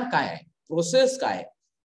प्रोग्राम काय आहे, प्रोसेस काय आहे.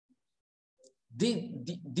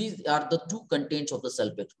 These are the two contents of the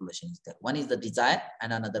self-exploration. One is the desire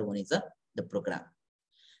and another one is the program.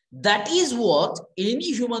 That is what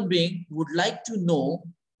any human being would like to know,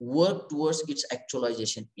 work towards its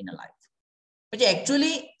actualization in a life. म्हणजे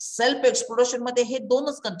actually self exploration मध्ये हे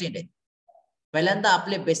दोनच content आहेत. पहिल्यांदा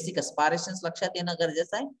आपले basic aspirations लक्षात येणं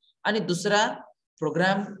गरजेचं आहे, आणि दुसरा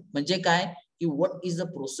प्रोग्राम म्हणजे काय, की what is the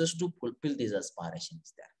process to fulfil this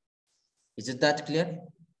aspirations. Is it that clear?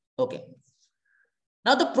 Okay.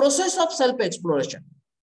 Now the process of self exploration.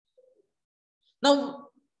 Now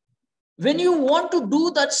when you want to do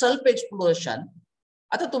that self exploration,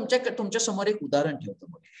 आता तुमच्या समोर एक उदाहरण ठेवतो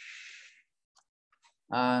बघा.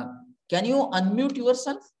 Can you unmute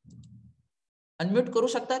yourself? Unmute करू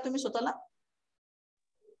शकताय तुम्ही स्वतःला?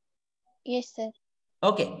 Yes, sir.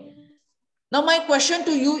 Okay. Now my question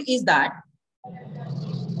to you is that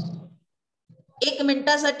 1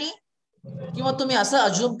 मिनिटासाठी किंवा तुम्ही असं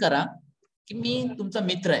अज्युम करा की मी तुमचा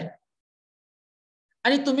मित्र आहे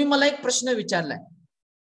आणि तुम्ही मला एक प्रश्न विचारलाय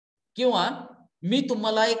किंवा मी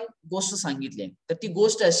तुम्हाला एक गोष्ट सांगितली तर ती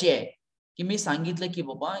गोष्ट अशी आहे की मी सांगितलं की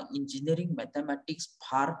बाबा इंजिनिअरिंग मॅथमॅटिक्स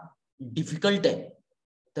फार डिफिकल्ट आहे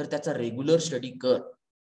तर त्याचा रेग्युलर स्टडी कर.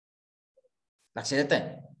 लक्षात येत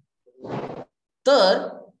आहे? तर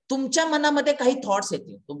तुमच्या मनामध्ये काही थॉट्स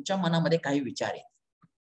येतील, तुमच्या मनामध्ये काही विचार येतील.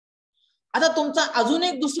 आता तुमचा अजून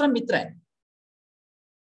एक दुसरा मित्र आहे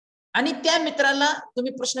आणि त्या मित्राला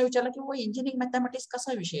तुम्ही प्रश्न विचारला की बाबा इंजिनिअरिंग मॅथमॅटिक्स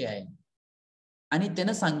कसा विषय आहे आणि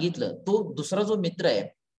त्यानं सांगितलं, तो दुसरा जो मित्र आहे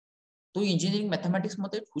तो इंजिनिअरिंग मॅथमॅटिक्स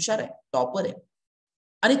मध्ये हुशार आहे, टॉपर आहे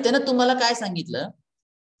आणि त्यानं तुम्हाला काय सांगितलं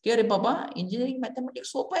की अरे बाबा इंजिनिअरिंग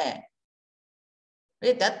मॅथमॅटिक्स सोपं आहे,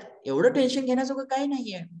 म्हणजे त्यात एवढं टेन्शन घेण्याजोगं काही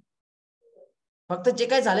नाहीये, फक्त जे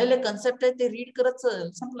काय झालेले कन्सेप्ट आहे ते रीड करत चल,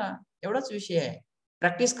 संपला, एवढाच विषय आहे,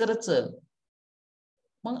 प्रॅक्टिस करत चल.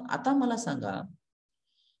 मग आता मला सांगा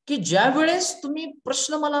की ज्या वेळेस तुम्ही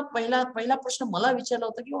प्रश्न मला पहिला प्रश्न मला विचारला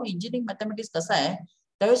होता की इंजिनिअरिंग मॅथमॅटिक्स कसा आहे,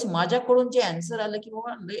 त्यावेळेस माझ्याकडून जे आन्सर आलं की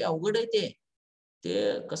बाबा लय अवघड आहे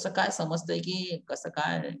ते कसं काय समजतंय की कसं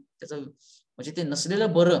काय त्याचं म्हणजे ते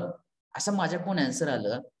नसलेलं बरं, असं माझ्याकडून आन्सर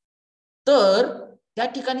आलं. तर त्या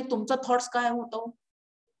ठिकाणी तुमचा थॉट्स काय होतो,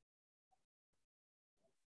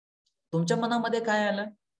 तुमच्या मनामध्ये काय आलं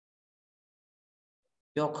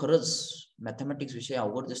किंवा खरंच मॅथमॅटिक्स विषय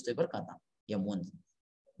अवघड दिसतोय बरं का आता M1,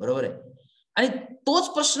 बरोबर आहे. आणि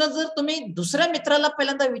तोच प्रश्न जर तुम्ही दुसऱ्या मित्राला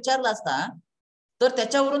पहिल्यांदा विचारला असता तर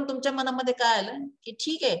त्याच्यावरून तुमच्या मनामध्ये काय आलं की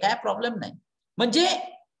ठीक आहे, काय प्रॉब्लेम नाही, म्हणजे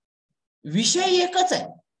विषय एकच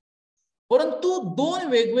आहे परंतु 2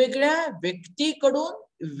 वेगवेगळ्या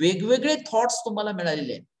व्यक्तीकडून वेगवेगळे थॉट्स तुम्हाला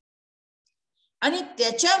मिळालेले आहेत आणि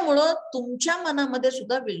त्याच्यामुळं तुमच्या मनामध्ये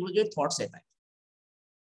सुद्धा वेगवेगळे थॉट्स येत आहेत.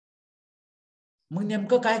 मग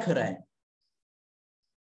नेमकं काय खरं आहे?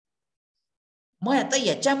 मग आता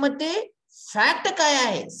याच्यामध्ये फॅक्ट काय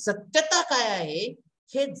आहे, सत्यता काय आहे,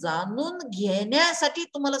 हे जाणून घेण्यासाठी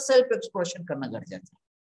तुम्हाला सेल्फ एक्सप्लोरेशन करणं गरजेचं आहे.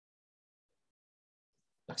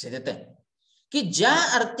 लक्षात येत आहे की ज्या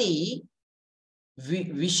अर्थी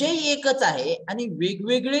विषय एकच आहे आणि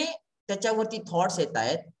वेगवेगळे त्याच्यावरती थॉट्स येत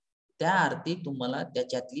आहेत, त्या अर्थी तुम्हाला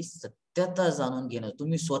त्याच्यातली सत्यता जाणून घेणं,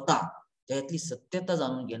 तुम्ही स्वतः त्यातली सत्यता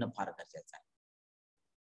जाणून घेणं फार गरजेचं आहे.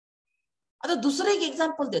 आता दुसरं एक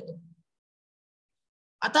एक्झाम्पल देतो.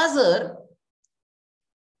 आता जर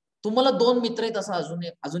तुम्हाला 2 मित्र आहेत असं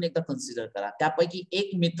अजून एकदा कन्सिडर करा. त्यापैकी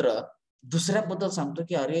एक मित्र दुसऱ्याबद्दल सांगतो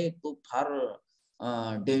की अरे तो फार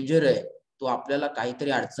डेंजर आहे, तो आपल्याला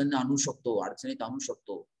काहीतरी अडचणीत आणू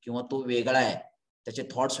शकतो किंवा तो वेगळा आहे, त्याचे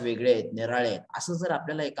थॉट्स वेगळे आहेत, निराळे आहेत, असं जर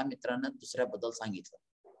आपल्याला एका मित्रानं दुसऱ्याबद्दल सांगितलं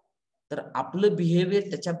तर आपलं बिहेवियर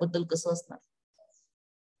त्याच्याबद्दल कसं असणार?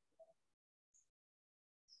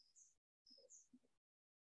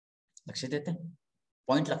 लक्षात येते?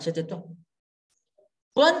 पॉइंट लक्षात येतो?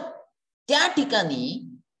 पण त्या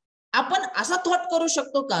ठिकाणी आपण असा थॉट करू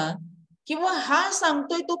शकतो का किंवा हा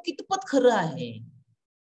सांगतोय तो कितपत खरं आहे,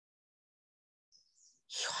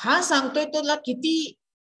 हा सांगतोय त्याला किती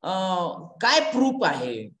काय प्रूफ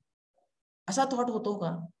आहे, असा थॉट होतो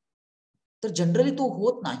का? तर जनरली तो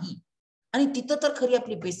होत नाही आणि तिथं तर खरी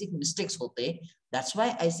आपली बेसिक मिस्टेक्स होते. That's why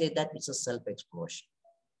I say that it's a self exploration.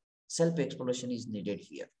 Self exploration is needed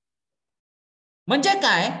here. म्हणजे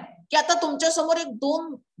काय की आता तुमच्या समोर एक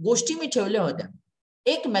 2 गोष्टी मी ठेवल्या होत्या,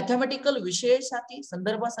 एक मॅथमॅटिकल विषयासाठी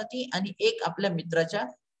संदर्भासाठी आणि एक आपल्या मित्राच्या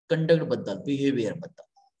कंडक्ट बद्दल, बिहेवियर बद्दल.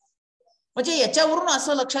 म्हणजे याच्यावरून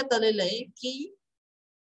असं लक्षात आलेलं आहे की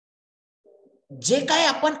जे काय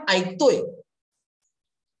आपण ऐकतोय,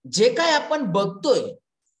 जे काय आपण बघतोय,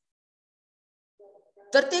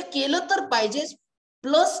 तर ते केलं तर पाहिजेच,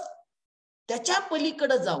 प्लस त्याच्या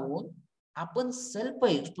पलीकडे जाऊन आपण सेल्फ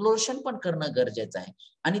एक्सप्लोरेशन पण करणं गरजेचं आहे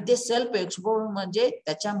आणि ते सेल्फ एक्सप्लोर म्हणजे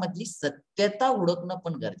त्याच्यामधली सत्यता ओळखणं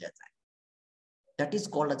पण गरजेचं आहे. That is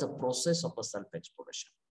called as a process of a self exploration.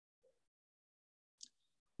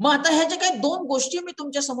 मग आता ह्या ज्या काही 2 गोष्टी मी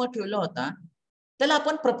तुमच्या समोर ठेवल्या होत्या त्याला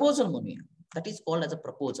आपण प्रपोजल म्हणूया. That is called as a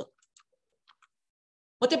proposal.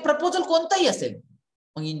 मग ते प्रपोजल कोणताही असेल,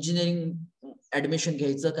 मग इंजिनिअरिंग ऍडमिशन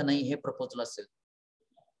घ्यायचं का नाही हे प्रपोजल असेल,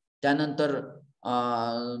 त्यानंतर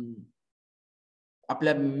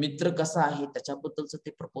आपल्या मित्र कसा आहे त्याच्याबद्दलचं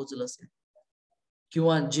ते प्रपोजल असेल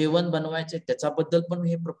किंवा जेवण बनवायचे त्याच्याबद्दल पण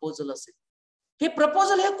हे प्रपोजल असेल. हे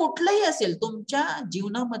प्रपोजल हे कुठलंही असेल, तुमच्या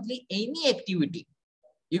जीवनामधली any activity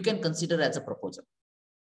you can consider as a proposal.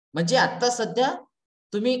 म्हणजे आता सध्या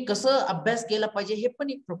तुम्ही कसं अभ्यास केला पाहिजे हे पण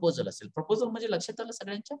एक प्रपोजल असेल. प्रपोजल म्हणजे लक्षात आलं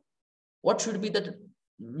सगळ्यांच्या? What should be the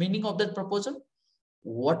meaning of that proposal?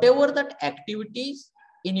 What ever that activities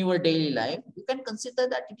in your daily life, you can consider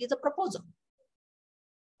that it is a proposal.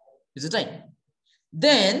 Is it right?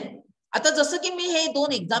 Then आता जसं की मी हे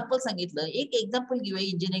दोन एक्झाम्पल सांगितलं, एक एक्झाम्पल घेऊया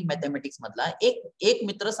इंजिनिअरिंग मॅथमॅटिक्स मधला. एक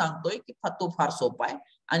मित्र सांगतोय की तो फार सोपा आहे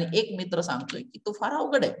आणि एक मित्र सांगतोय की तो फार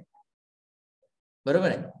अवघड आहे. बरोबर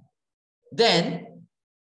आहे? Then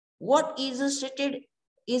what is stated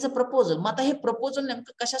is a proposal. मग आता हे प्रपोजल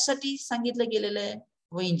नेमकं कशासाठी सांगितलं गेलेलं आहे?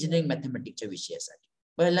 व इंजिनिअरिंग मॅथमॅटिक्सच्या विषयासाठी.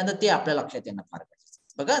 पहिल्यांदा ते आपल्या लक्षात येणं फार गरजेचं.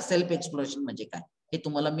 बघा सेल्फ एक्सप्लोरेशन म्हणजे काय हे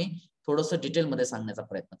तुम्हाला मी थोडंसं डिटेलमध्ये सांगण्याचा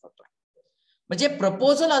प्रयत्न करतोय. म्हणजे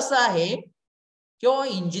प्रपोजल असं आहे किंवा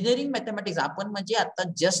इंजिनिअरिंग मॅथमॅटिक्स आपण म्हणजे आता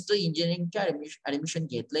जस्ट इंजिनिअरिंगच्या ऍडमिशन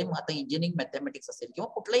घेतलंय, मग आता इंजिनिअरिंग मॅथमॅटिक्स असेल किंवा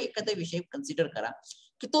कुठलाही एखादा विषय कन्सिडर करा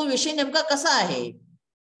की तो विषय नेमका कसा आहे.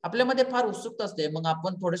 आपल्यामध्ये फार उत्सुकता असते. मग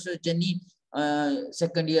आपण थोडस ज्यांनी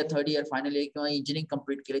second year, third year, final year किंवा इंजिनिअरिंग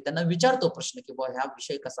कम्प्लीट केले त्यांना विचारतो प्रश्न की बाबा हा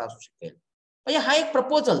विषय कसा असू शकेल. म्हणजे हा एक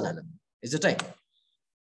प्रपोजल झालं. Is it right?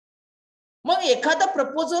 मग एखादा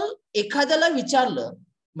प्रपोजल एखाद्याला विचारलं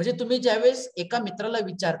म्हणजे तुम्ही ज्यावेळेस एका मित्राला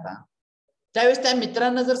विचारता त्यावेळेस त्या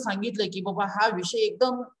मित्रांना जर सांगितलं की बाबा हा विषय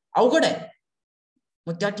एकदम अवघड आहे,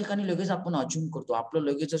 मग त्या ठिकाणी लगेच आपण अज्युम करतो, आपलं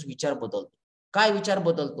लगेचच विचार बदलतो. काय विचार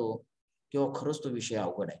बदलतो? किंवा खरंच तो विषय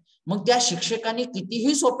अवघड आहे. मग त्या शिक्षकांनी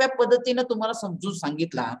कितीही सोप्या पद्धतीने तुम्हाला समजून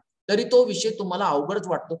सांगितला तरी तो विषय तुम्हाला अवघडच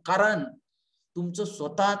वाटतो, कारण तुमचं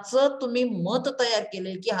स्वतःच तुम्ही मत तयार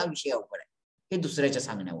केले की हा विषय अवघड आहे. हे दुसऱ्याच्या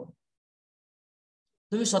सांगण्यावर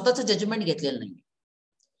तुम्ही स्वतःच जजमेंट घेतलेलं नाही.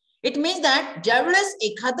 इट मीन्स दॅट ज्यावेळेस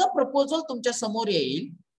एखादा प्रपोजल तुमच्या समोर येईल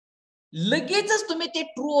लगेचच तुम्ही ते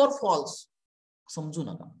ट्रू और फॉल्स समजू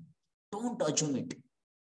नका. Don't assume it.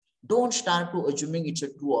 Don't start to assuming it's a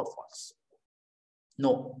true और फॉल्स.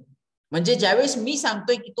 नो. म्हणजे ज्यावेळेस मी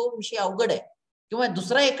सांगतोय की तो विषय अवघड आहे किंवा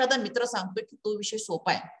दुसरा एखादा मित्र सांगतोय की तो विषय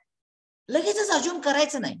सोपा आहे, लगेचच अज्युम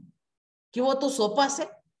करायचं नाही किंवा तो सोपा असेल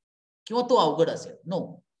किंवा तो अवघड असेल. No.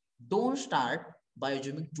 Don't start by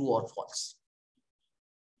assuming true और false.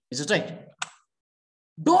 Is it right?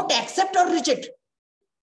 Don't accept और रिजेक्ट.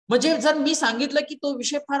 म्हणजे जर मी सांगितलं की तो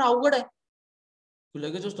विषय फार अवघड आहे,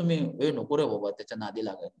 लगेचच तुम्ही ए नको रे बाबा त्याच्या नादी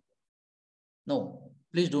लागायला. No,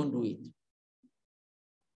 please don't do it.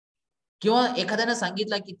 किंवा एखाद्याने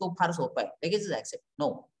सांगितलं की तो फार सोपा आहे, लगेचच accept. No.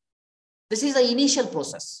 This is a initial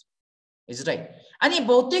process. Is right? आणि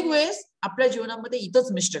बहुतेक वेळेस आपल्या जीवनामध्ये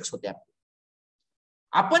इथंच मिस्टेक्स होते.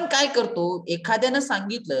 आपण काय करतो, एखाद्यानं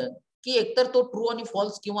सांगितलं की एकतर तो ट्रू आणि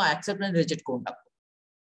फॉल्स किंवा ऍक्सेप्ट आणि रिजेक्ट करून टाकतो.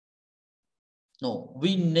 No,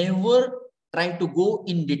 we never try to go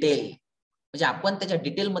in detail. म्हणजे आपण त्याच्या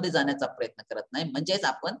डिटेलमध्ये जाण्याचा प्रयत्न करत नाही, म्हणजेच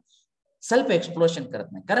आपण सेल्फ एक्सप्लोरेशन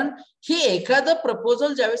करत नाही. कारण हे एखादं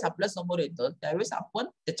प्रपोजल ज्यावेळेस आपल्या समोर येतं त्यावेळेस आपण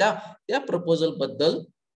त्या प्रपोजल बद्दल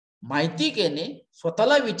माहिती घेणे,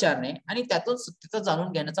 स्वतःला विचारणे आणि त्यातून सत्यता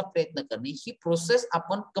जाणून घेण्याचा प्रयत्न करणे ही प्रोसेस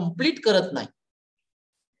आपण कंप्लीट करत नाही.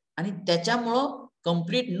 आणि त्याच्यामुळं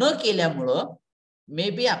कंप्लीट न केल्यामुळं मे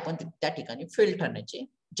बी आपण त्या ठिकाणी फेल ठरण्याचे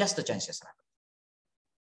जास्त चान्सेस राहतात.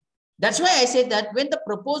 That's why I say that when the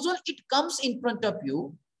proposal it comes in front of you,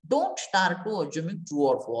 don't start to assuming true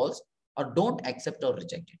or false, or don't accept or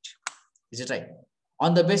reject it. Is it right?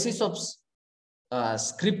 On the basis of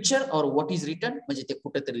scripture or what is written, म्हणजे ते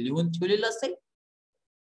कुठेतरी लिहून ठेवलेलं असेल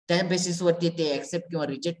त्या बेसिसवरती ते accept किंवा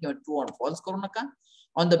reject किंवा ट्रू और फॉल्स करू नका.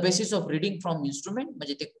 On the basis of reading from instrument,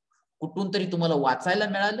 म्हणजे ते कुठून तरी तुम्हाला वाचायला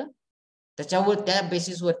मिळालं त्याच्यावर त्या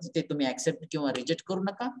बेसिसवरती ते तुम्ही ऍक्सेप्ट किंवा रिजेक्ट करू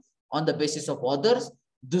नका. On the basis of others,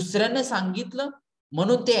 दुसऱ्याने सांगितलं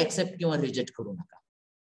म्हणून ते ऍक्सेप्ट किंवा रिजेक्ट करू नका.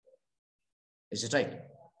 Is it right?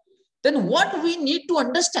 Then what we need to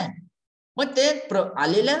understand. मग ते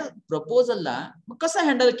आलेल्या प्रपोजलला मग कसं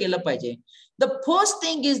हँडल केलं पाहिजे? The first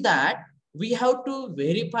thing is that we have to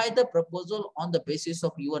verify the proposal on the basis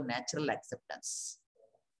of your natural acceptance.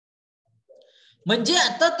 म्हणजे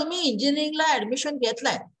आता तुम्ही इंजिनिअरिंगला ऍडमिशन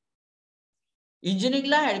घेतलाय,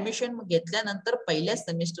 इंजिनिअरिंगला ऍडमिशन घेतल्यानंतर पहिल्या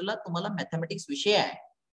सेमिस्टरला तुम्हाला मॅथमॅटिक्स विषय आहे.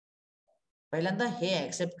 पहिल्यांदा हे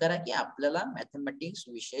ऍक्सेप्ट करा की आपल्याला मॅथमॅटिक्स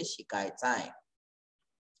विषय शिकायचा आहे.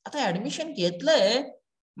 आता ऍडमिशन घेतलंय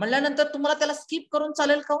म्हणल्यानंतर तुम्हाला त्याला स्किप करून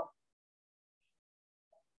चालेल का?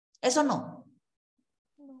 ऐसा नो.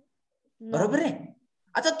 बरोबर आहे.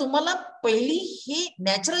 आता तुम्हाला पहिली ही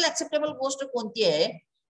नॅचरल ऍक्सेप्टेबल गोष्ट कोणती आहे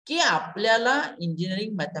की आपल्याला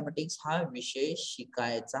इंजिनिअरिंग मॅथमॅटिक्स हा विषय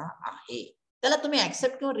शिकायचा आहे. त्याला तुम्ही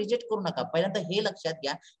ऍक्सेप्ट किंवा रिजेक्ट करू नका. पहिल्यांदा हे लक्षात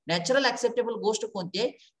घ्या, नॅचरल ऍक्सेप्टेबल गोष्ट कोणती आहे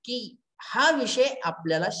की हा विषय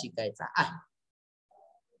आपल्याला शिकायचा आहे.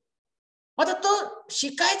 आता तो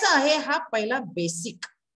शिकायचा आहे हा पहिला बेसिक.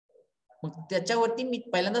 मग त्याच्यावरती मी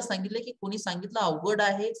पहिल्यांदा सांगितलं की कोणी सांगितलं अवघड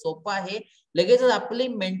आहे, सोपं आहे, लगेच आपली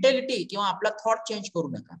मेंटॅलिटी किंवा आपला थॉट चेंज करू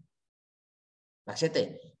नका. लक्षात आहे?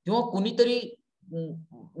 किंवा कुणीतरी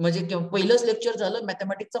म्हणजे पहिलंच लेक्चर झालं,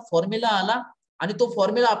 मॅथमॅटिक्सचा फॉर्म्युला आला आणि तो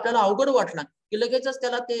फॉर्म्युला आपल्याला अवघड वाटला की लगेचच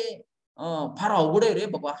त्याला ते फार अवघड आहे रे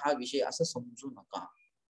बाबा हा विषय, असं समजू नका.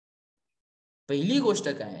 पहिली गोष्ट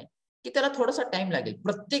काय आहे की त्याला थोडासा टाइम लागेल.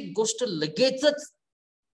 प्रत्येक गोष्ट लगेचच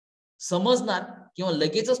समजणार किंवा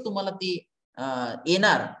लगेचच तुम्हाला ती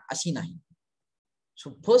येणार अशी नाही. So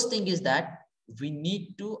first thing is that we need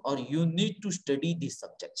to और you need to study this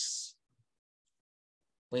subjects.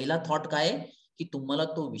 पहिला थॉट काय आहे की तुम्हाला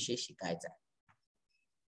तो विषय शिकायचा आहे.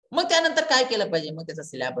 मग त्यानंतर काय केलं पाहिजे, मग त्याचा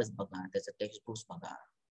सिलेबस बघा, त्याचं टेक्स्ट बुक्स बघा,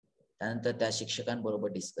 त्यानंतर त्या शिक्षकांबरोबर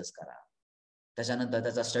डिस्कस करा, त्याच्यानंतर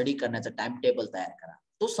त्याचा स्टडी करण्याचा टाइम टेबल तयार करा.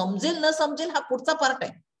 तो समजेल न समजेल हा पुढचा पार्ट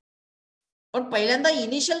आहे, पण पहिल्यांदा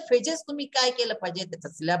इनिशियल फेजेस तुम्ही काय केलं पाहिजे, त्याचा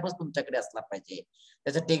सिलेबस तुमच्याकडे असला पाहिजे,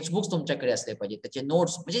 त्याचं टेक्स्ट बुक्स तुमच्याकडे असले पाहिजे, त्याचे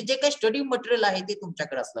नोट्स म्हणजे जे काही स्टडी मटेरियल आहे ते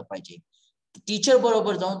तुमच्याकडे असलं पाहिजे. टीचर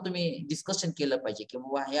बरोबर जाऊन तुम्ही डिस्कशन केलं पाहिजे की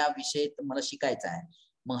बाबा ह्या विषय मला शिकायचा आहे,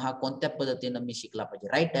 मग हा कोणत्या पद्धतीनं मी शिकला पाहिजे,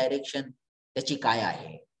 राईट डायरेक्शन त्याची काय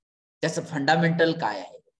आहे, त्याचं फंडामेंटल काय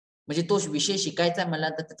आहे, म्हणजे तो विषय शिकायचा म्हणला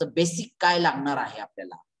तर त्याचं बेसिक काय लागणार आहे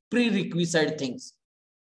आपल्याला, प्री रिक्विसाइड थिंग्स.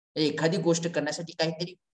 एखादी गोष्ट करण्यासाठी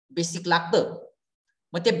काहीतरी बेसिक लागतं,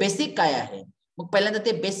 मग ते बेसिक काय आहे, मग पहिल्यांदा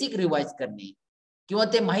ते बेसिक रिवाइज करणे किंवा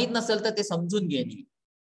ते माहित नसेल तर ते समजून घेणे.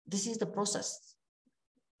 दिस इज द प्रोसेस.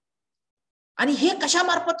 आणि हे कशा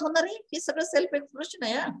मार्फत होणार आहे, हे सगळं सेल्फ एक्सप्रेशन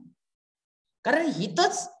आहे. कारण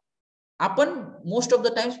हिथंच आपण most of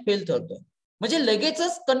the times fail ठरतोय. म्हणजे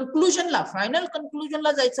लगेचच कन्क्लुजनला, फायनल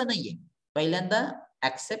कन्क्लुजनला जायचं नाहीये. पहिल्यांदा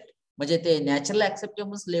ऍक्सेप्ट, म्हणजे ते नॅचरल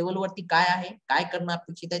ऍक्सेप्टन्स लेवलवरती काय आहे, काय करणं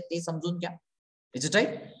अपेक्षित आहे ते समजून घ्या. Is it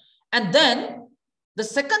right? And then the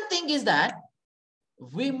second thing is that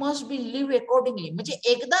we must be leave accordingly. म्हणजे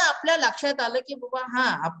एकदा आपल्या लक्षात आलं की बाबा हा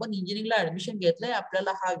आपण इंजिनिअरिंगला ऍडमिशन घेतलंय,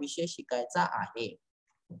 आपल्याला हा विषय शिकायचा आहे,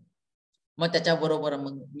 मग त्याच्याबरोबर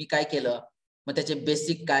मग मी काय केलं, मग त्याचे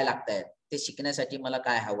बेसिक काय लागतायत ते शिकण्यासाठी मला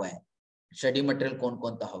काय हवं आहे, स्टडी मटेरियल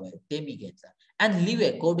कोणकोणतं हवं आहे ते मी घेतलं. And leave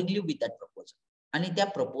accordingly with that proposal. आणि त्या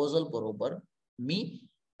प्रपोजल बरोबर मी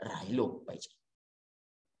राहिलो पाहिजे.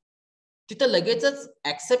 तिथं लगेचच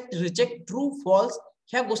ऍक्सेप्ट, रिजेक्ट, ट्रू, फॉल्स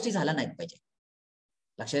ह्या गोष्टी झाल्या नाहीत पाहिजे.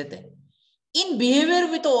 लक्षात येते? In behaviour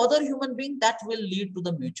with other human being that will lead to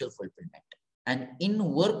the mutual fulfilment, and in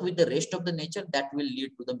work with the rest of the nature that will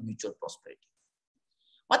lead to the mutual prosperity.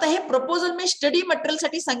 आता हे proposal मी study material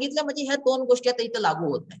साठी सांगितलं, म्हणजे ह्या दोन गोष्टी आता इथं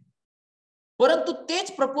लागू होत नाही. परंतु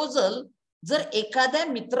तेच प्रपोजल जर एखाद्या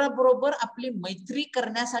मित्राबरोबर आपली मैत्री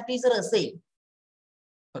करण्यासाठी जर असेल,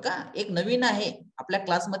 बघा एक नवीन आहे आपल्या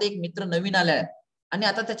क्लासमध्ये, एक मित्र नवीन आलाय आणि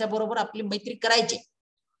आता त्याच्याबरोबर आपली मैत्री करायची,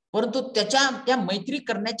 परंतु त्या मैत्री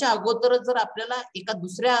करण्याच्या अगोदर जर आपल्याला एका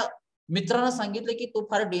दुसऱ्या मित्रानं सांगितलं की तो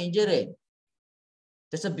फार डेंजर आहे,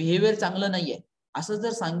 त्याचं बिहेवियर चांगलं नाहीये, असं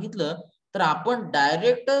जर सांगितलं तर आपण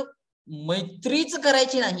डायरेक्ट मैत्रीच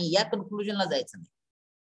करायची नाही या कन्क्लुजनला जायचं नाही.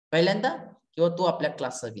 पहिल्यांदा किंवा तो आपल्या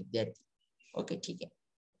क्लासचा विद्यार्थी, ओके ठीक आहे,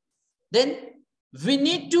 then we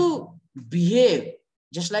need to behave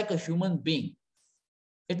just like a human being.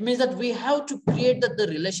 It means that we have to create the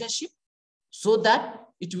relationship so that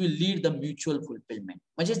it will lead the mutual fulfillment.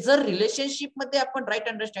 म्हणजे जर रिलेशनशिप मध्ये आपण राईट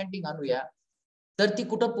अंडरस्टँडिंग आणूया तर ती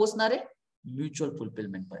कुठं पोहोचणार आहे, म्युच्युअल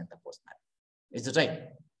फुलफिलमेंट पर्यंत पोहोचणार आहे. Is it right?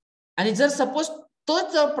 आणि जर सपोज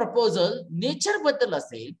तोच प्रपोजल नेचर बद्दल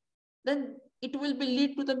असेल then it will be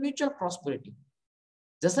lead to the mutual prosperity.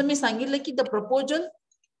 जसं मी सांगितलं की the proposal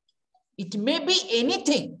it may be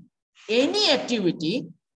anything, any activity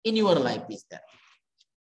in your life is there.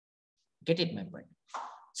 Get it my point?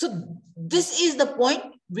 So this is the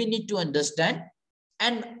point we need to understand,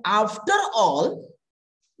 and after all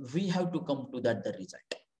we have to come to that the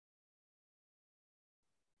result.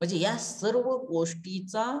 म्हणजे या सर्व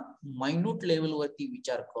गोष्टीचा minute लेवलवरती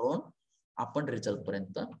विचार करून आपण result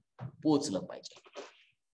पर्यंत पोहोचलं पाहिजे.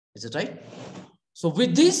 Is it right? So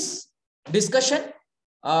with this discussion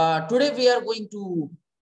today we are going to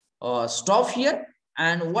stop here,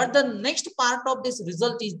 and what the next part of this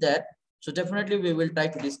result is there, so definitely we will try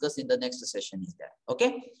to discuss in the next session is there. Okay,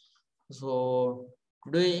 so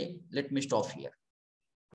today let me stop here.